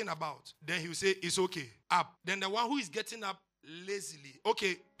be walking about. Then he'll say, it's okay. Up. Then the one who is getting up lazily.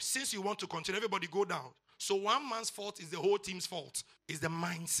 Okay, since you want to continue, everybody go down. So one man's fault is the whole team's fault. It's the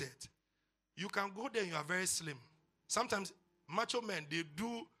mindset. You can go there and you are very slim. Sometimes macho men, they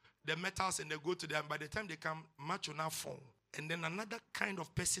do the metals and they go to them. By the time they come, macho now form. And then another kind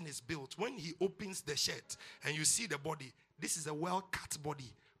of person is built. When he opens the shirt and you see the body, this is a well-cut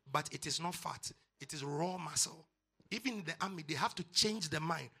body, but it is not fat. It is raw muscle. Even in the army, they have to change the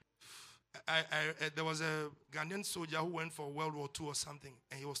mind. There was a Ghanaian soldier who went for World War II or something,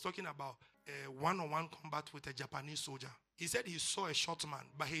 and he was talking about one-on-one combat with a Japanese soldier. He said he saw a short man,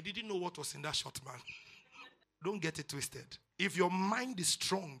 but he didn't know what was in that short man. Don't get it twisted. If your mind is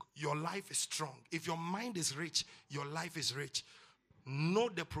strong, your life is strong. If your mind is rich, your life is rich. Know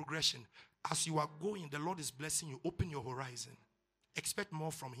the progression. As you are going, the Lord is blessing you. Open your horizon. Expect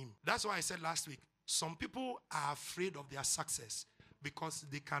more from him. That's why I said last week, some people are afraid of their success because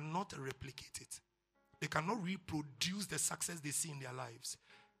they cannot replicate it. They cannot reproduce the success they see in their lives.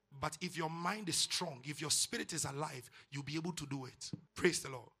 But if your mind is strong, if your spirit is alive, you'll be able to do it. Praise the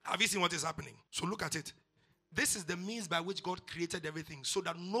Lord. Have you seen what is happening? So look at it. This is the means by which God created everything so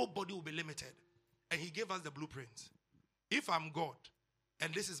that nobody will be limited. And he gave us the blueprint. If I'm God,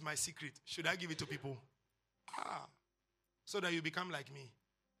 and this is my secret, should I give it to people? So that you become like me.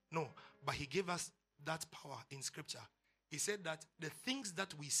 No, but he gave us that power in scripture. He said that the things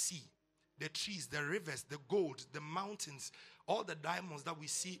that we see, the trees, the rivers, the gold, the mountains, all the diamonds that we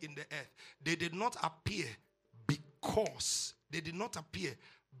see in the earth, they did not appear because they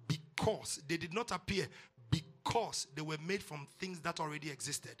were made from things that already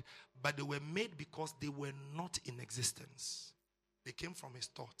existed, but they were made because they were not in existence. They came from his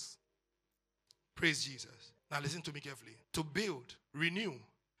thoughts. Praise Jesus. Now listen to me carefully. To build, renew,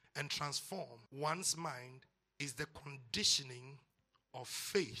 and transform one's mind is the conditioning of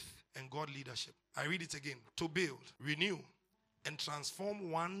faith and God leadership. I read it again. To build, renew, and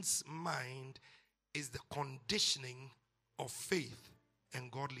transform one's mind is the conditioning of faith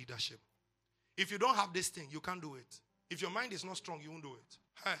and God leadership. If you don't have this thing, you can't do it. If your mind is not strong, you won't do it.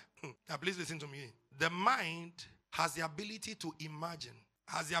 Now please listen to me. The mind has the ability to imagine,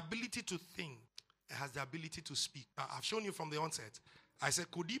 has the ability to think, and has the ability to speak. Now, I've shown you from the onset. I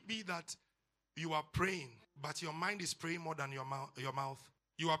said, could it be that you are praying, but your mind is praying more than your mouth?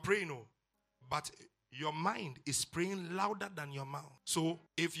 You are praying, but your mind is praying louder than your mouth. So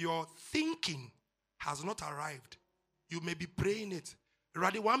if your thinking has not arrived, you may be praying it.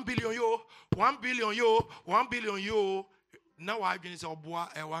 Ready, 1 billion yo, 1 billion yo, 1 billion yo. Now I'm going to say,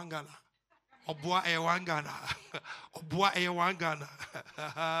 Obua Ewangana. Obua Ewangana. Obua Ewangana.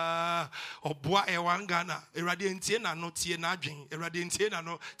 Obua Ewangana. Eradientiena no tiena dwen. Eradientiena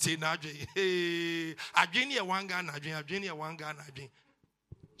no tiena dwen. Hey, adwene Ewangana dwen, adwene Ewangana dwen.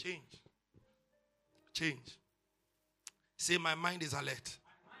 Change. Say my mind is alert.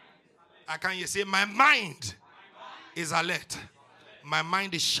 I can't hear. Say my mind is alert. My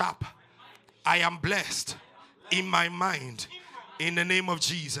mind is sharp. I am blessed in my mind. In the name of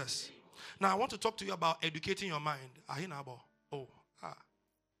Jesus. Now I want to talk to you about educating your mind.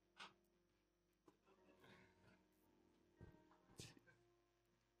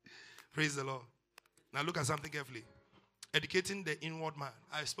 Praise the Lord. Now look at something carefully. Educating the inward man.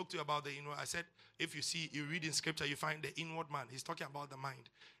 I spoke to you about the inward. I said, if you read in scripture, you find the inward man. He's talking about the mind.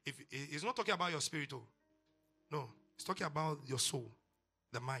 He's not talking about your spirit. No, he's talking about your soul,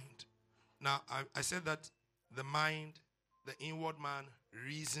 the mind. Now, I said that the mind, the inward man,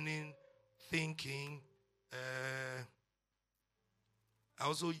 reasoning, thinking. I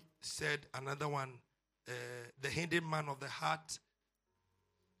also said another one, the hidden man of the heart,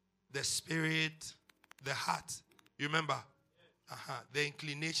 the spirit, the heart. You remember? The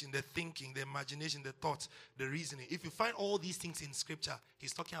inclination, the thinking, the imagination, the thoughts, the reasoning. If you find all these things in scripture,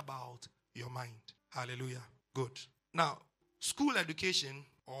 he's talking about your mind. Hallelujah. Good. Now, school education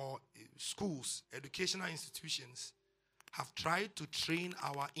or schools, educational institutions have tried to train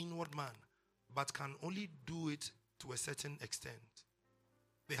our inward man, but can only do it to a certain extent.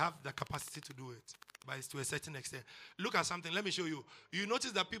 They have the capacity to do it, but it's to a certain extent. Look at something. Let me show you. You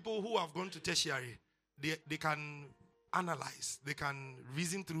notice that people who have gone to tertiary, they can analyze, they can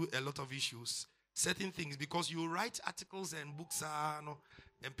reason through a lot of issues, certain things, because you write articles and books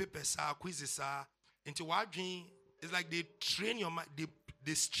and papers, quizzes, into what dream. It's like they train your mind,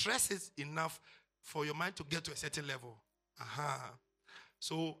 they stress it enough for your mind to get to a certain level.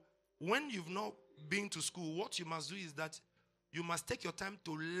 So when you've not been to school, what you must do is that you must take your time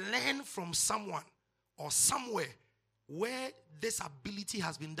to learn from someone or somewhere where this ability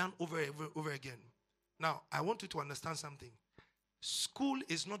has been done over again. Now, I want you to understand something. School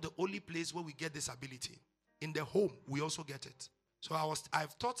is not the only place where we get this ability. In the home, we also get it. So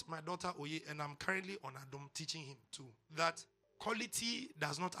I've taught my daughter Oye, and I'm currently on Adom teaching him too, that quality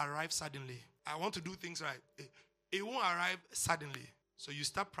does not arrive suddenly. I want to do things right. It won't arrive suddenly. So you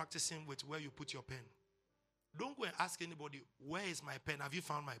start practicing with where you put your pen. Don't go and ask anybody, where is my pen? Have you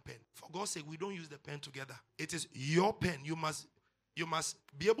found my pen? For God's sake, we don't use the pen together. It is your pen. You must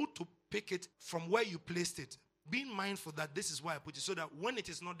be able to pick it from where you placed it. Being mindful that this is where I put it, so that when it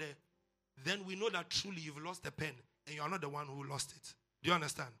is not there, then we know that truly you've lost the pen and you are not the one who lost it. Do you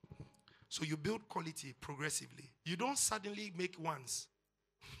understand? So you build quality progressively. You don't suddenly make ones.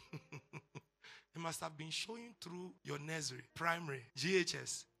 It must have been showing through your nursery, primary,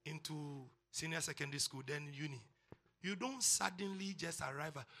 GHS, into senior secondary school, then uni. You don't suddenly just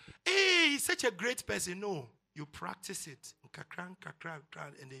arrive at, hey, he's such a great person. No, you practice it,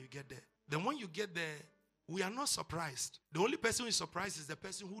 and then you get there. Then when you get there, we are not surprised. The only person who is surprised is the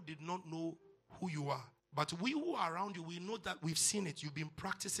person who did not know who you are. But we who are around you, we know that we've seen it. You've been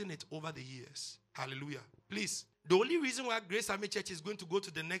practicing it over the years. Hallelujah. Please. The only reason why Grace Army Church is going to go to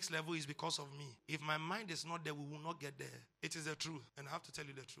the next level is because of me. If my mind is not there, we will not get there. It is the truth. And I have to tell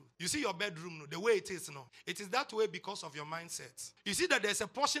you the truth. You see your bedroom, the way it is now. It is that way because of your mindset. You see that there's a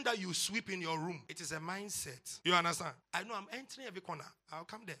portion that you sweep in your room. It is a mindset. You understand? I know I'm entering every corner. I'll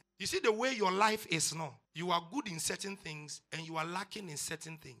come there. You see the way your life is now. You are good in certain things and you are lacking in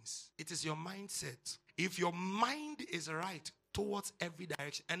certain things. It is your mindset. If your mind is right towards every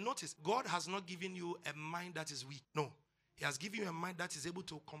direction. And notice, God has not given you a mind that is weak. No. He has given you a mind that is able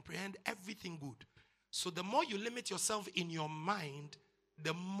to comprehend everything good. So the more you limit yourself in your mind,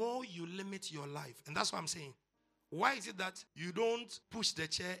 the more you limit your life. And that's what I'm saying. Why is it that you don't push the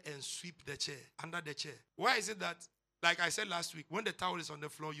chair and sweep the chair, under the chair? Why is it that, like I said last week, when the towel is on the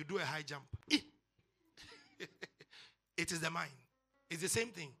floor, you do a high jump? It is the mind. It's the same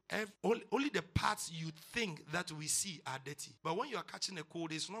thing. Only the parts you think that we see are dirty. But when you are catching a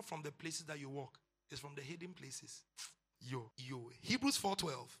cold, it's not from the places that you walk. It's from the hidden places. Hebrews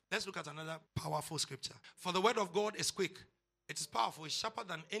 4:12. Let's look at another powerful scripture. For the word of God is quick. It is powerful. It's sharper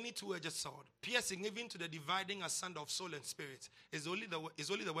than any two-edged sword, piercing even to the dividing asunder of soul and spirit. It's only the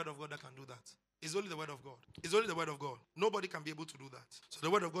word of God that can do that. It's only the word of God. It's only the word of God. Nobody can be able to do that. So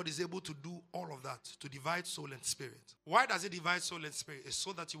the word of God is able to do all of that, to divide soul and spirit. Why does it divide soul and spirit? It's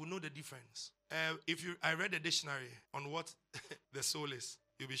so that you will know the difference. I read a dictionary on what the soul is,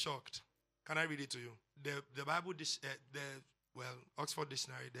 you'll be shocked. Can I read it to you? The Bible, Oxford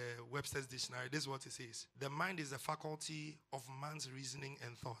Dictionary, the Webster's Dictionary, this is what it says. The mind is the faculty of man's reasoning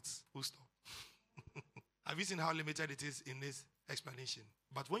and thoughts. Full stop. Have you seen how limited it is in this explanation?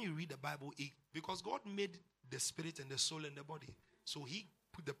 But when you read the Bible, because God made the spirit and the soul and the body, so he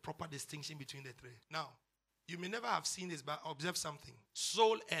put the proper distinction between the three. Now, you may never have seen this, but observe something.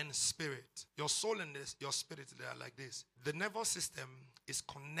 Soul and spirit. Your soul and your spirit, they are like this. The nervous system is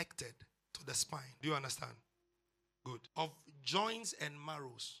connected to the spine. Do you understand? Good. Of joints and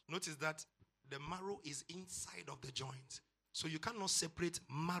marrows. Notice that the marrow is inside of the joint. So you cannot separate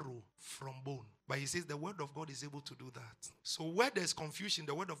marrow from bone. But he says the word of God is able to do that. So where there's confusion,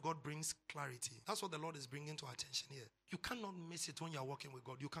 the word of God brings clarity. That's what the Lord is bringing to our attention here. You cannot miss it when you're walking with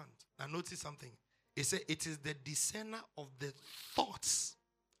God. You can't. Now notice something. It says it is the discerner of the thoughts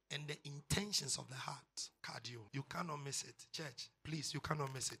and the intentions of the heart. Cardio. You cannot miss it. Church, please, you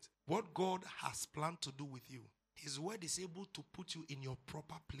cannot miss it. What God has planned to do with you, His word is able to put you in your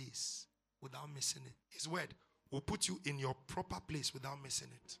proper place without missing it. His word will put you in your proper place without missing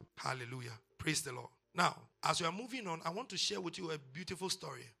it. Hallelujah. Praise the Lord. Now, as we are moving on, I want to share with you a beautiful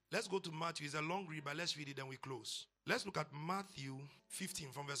story. Let's go to Matthew. It's a long read, but let's read it, then we close. Let's look at Matthew 15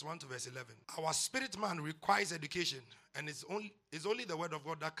 from verse 1 to verse 11. Our spirit man requires education, and it's only the word of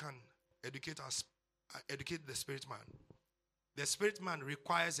God that can educate us, educate the spirit man. The spirit man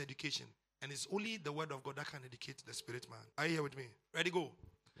requires education, and it's only the word of God that can educate the spirit man. Are you here with me? Ready, go.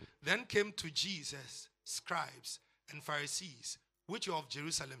 Then came to Jesus scribes and Pharisees, which were of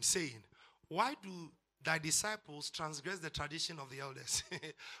Jerusalem, saying, why do thy disciples transgress the tradition of the elders?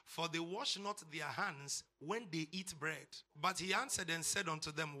 For they wash not their hands when they eat bread. But he answered and said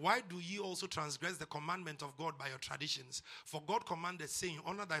unto them, why do ye also transgress the commandment of God by your traditions? For God commanded, saying,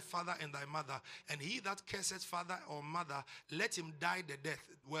 honor thy father and thy mother, and he that curseth father or mother, let him die the death.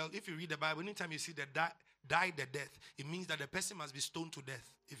 Well, if you read the Bible, anytime you see the die the death, it means that the person must be stoned to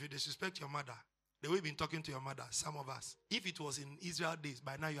death. If you disrespect your mother, the way you've been talking to your mother, some of us, if it was in Israel days,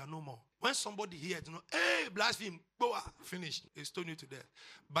 by now you are no more. When somebody hears, hey, blaspheme, go, finished, they stone you to death.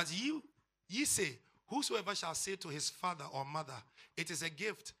 But ye say, whosoever shall say to his father or mother, it is a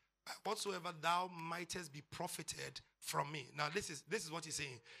gift, whatsoever thou mightest be profited from me. Now this is what he's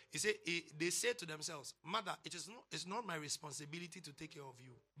saying. He said, they say to themselves, mother, it's not my responsibility to take care of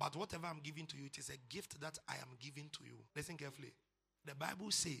you, but whatever I'm giving to you, it is a gift that I am giving to you. Listen carefully. The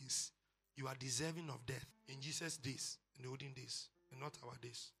Bible says, you are deserving of death in Jesus' days, in the olden days, and not our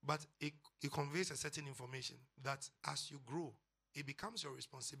days. But it conveys a certain information that as you grow, it becomes your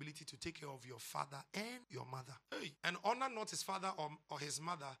responsibility to take care of your father and your mother. Hey, and honor not his father or his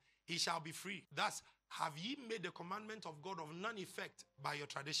mother, he shall be free. Thus, have ye made the commandment of God of none effect by your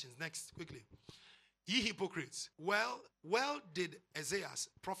traditions? Next, quickly. Ye hypocrites, well did Isaiah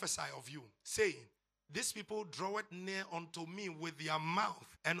prophesy of you, saying, these people draw it near unto me with their mouth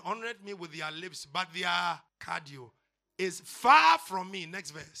and honored me with their lips, but their cardio is far from me.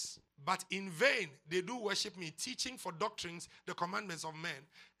 Next verse. But in vain they do worship me, teaching for doctrines the commandments of men.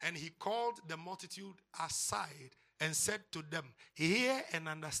 And he called the multitude aside and said to them, hear and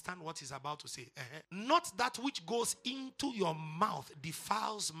understand what he's about to say. Not that which goes into your mouth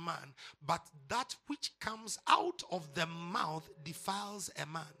defiles man, but that which comes out of the mouth defiles a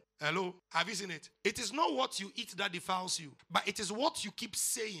man. Hello? Have you seen it? It is not what you eat that defiles you, but it is what you keep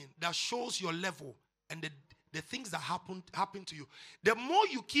saying that shows your level and the things that happen to you. The more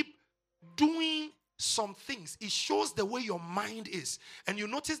you keep doing some things, it shows the way your mind is. And you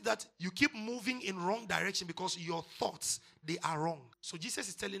notice that you keep moving in wrong direction because your thoughts, they are wrong. So Jesus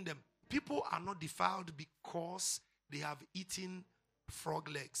is telling them, people are not defiled because they have eaten frog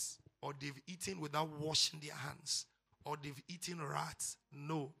legs or they've eaten without washing their hands. Or they've eaten rats,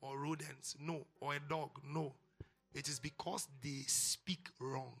 no. Or rodents, no. Or a dog, no. It is because they speak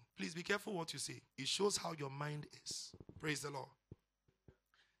wrong. Please be careful what you say. It shows how your mind is. Praise the Lord.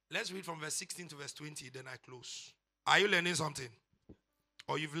 Let's read from verse 16 to verse 20, then I close. Are you learning something?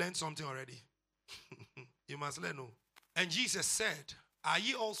 Or you've learned something already? You must learn, no. And Jesus said, are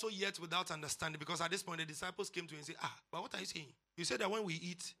ye also yet without understanding? Because at this point the disciples came to him and said, but what are you saying? You said that when we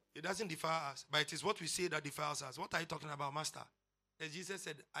eat, it doesn't defile us, but it is what we say that defiles us. What are you talking about, Master? And Jesus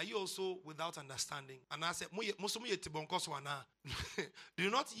said, are you also without understanding? And I said, do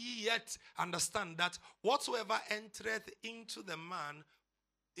not ye yet understand that whatsoever entereth into the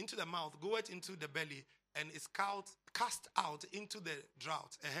mouth, goeth into the belly, and is cast out into the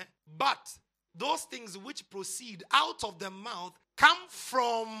drought. But those things which proceed out of the mouth come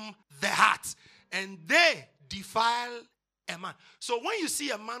from the heart, and they defile a man. So when you see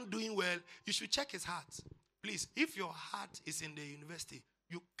a man doing well, you should check his heart. Please, if your heart is in the university,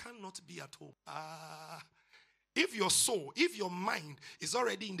 you cannot be at home. If your soul, if your mind is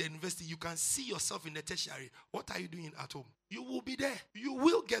already in the university, you can see yourself in the tertiary. What are you doing at home? You will be there. You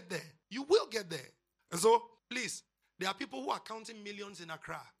will get there. You will get there. And so, please, there are people who are counting millions in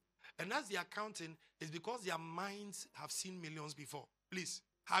Accra. And as they are counting, it's because their minds have seen millions before. Please,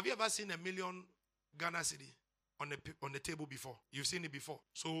 have you ever seen $1 million Ghana cedi on the table before? You've seen it before.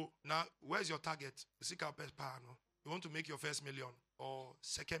 So now, where's your target? You want to make your first million or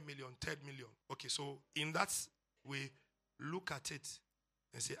second million, third million. Okay, so in that way, look at it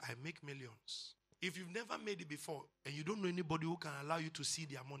and say, I make millions. If you've never made it before and you don't know anybody who can allow you to see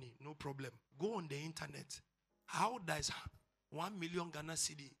their money, no problem. Go on the internet. How does 1 million Ghana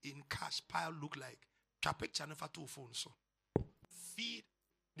cedi in cash pile look like? Picture never two phones. So feed.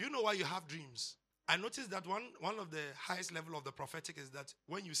 Do you know why you have dreams? I noticed that one of the highest level of the prophetic is that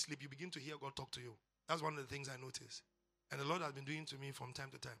when you sleep, you begin to hear God talk to you. That's one of the things I noticed. And the Lord has been doing to me from time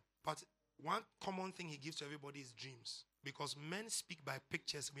to time. But one common thing he gives to everybody is dreams. Because men speak by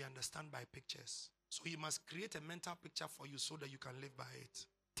pictures, we understand by pictures. So he must create a mental picture for you so that you can live by it.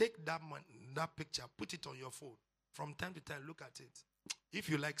 Take that picture, put it on your phone. From time to time, look at it. If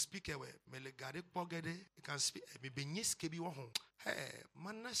you like speak away, you can speak.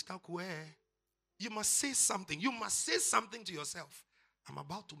 You must say something. You must say something to yourself. I'm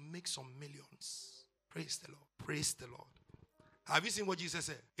about to make some millions. Praise the Lord. Praise the Lord. Have you seen what Jesus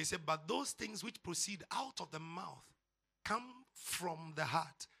said? He said, but those things which proceed out of the mouth come from the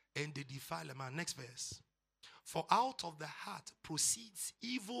heart and they defile a man. Next verse. For out of the heart proceeds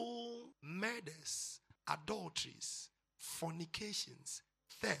evil, murders, adulteries, fornications,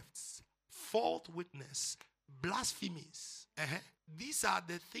 thefts, false witness, blasphemies. These are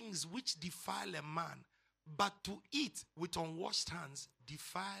the things which defile a man. But to eat with unwashed hands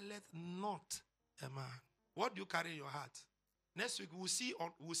defileth not a man. What do you carry in your heart? Next week we'll see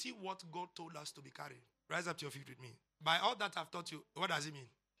what God told us to be carrying. Rise up to your feet with me. By all that I've taught you, what does it mean?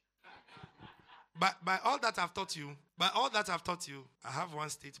 By all that I've taught you, I have one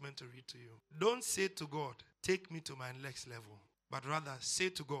statement to read to you. Don't say to God, take me to my next level. But rather say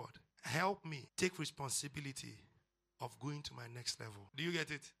to God, help me take responsibility of going to my next level. Do you get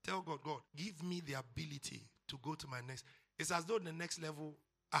it? Tell God, God, give me the ability to go to my next. It's as though the next level.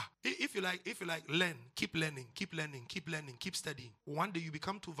 If you like, learn, keep learning, keep studying. One day you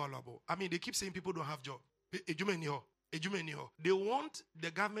become too valuable. I mean, they keep saying people don't have jobs. They want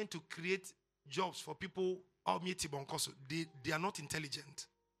the government to create jobs for people. They are not intelligent.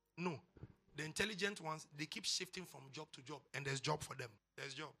 No. The intelligent ones, they keep shifting from job to job, and there's job for them.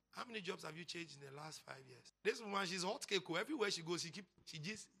 There's job. How many jobs have you changed in the last 5 years? This woman, she's hot cake. Everywhere she goes, she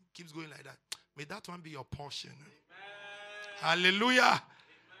just keeps going like that. May that one be your portion. Amen. Hallelujah. Amen.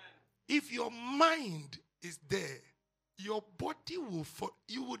 If your mind is there, your body will fall.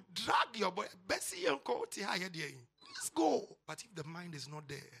 You will drag your body. Let's go. But if the mind is not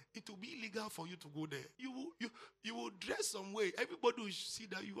there, it will be illegal for you to go there. You will dress some way. Everybody will see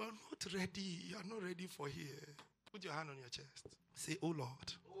that you are not ready. You are not ready for here. Put your hand on your chest. Say, oh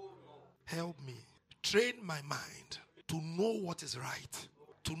Lord, help me. Train my mind to know what is right,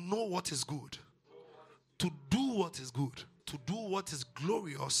 to know what is good, to do what is good, to do what is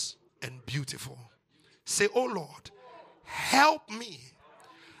glorious and beautiful. Say, oh Lord, help me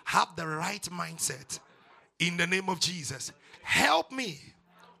have the right mindset in the name of Jesus. Help me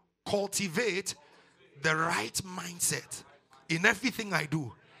cultivate the right mindset in everything I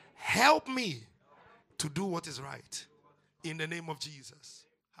do. Help me to do what is right in the name of Jesus.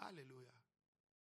 Hallelujah.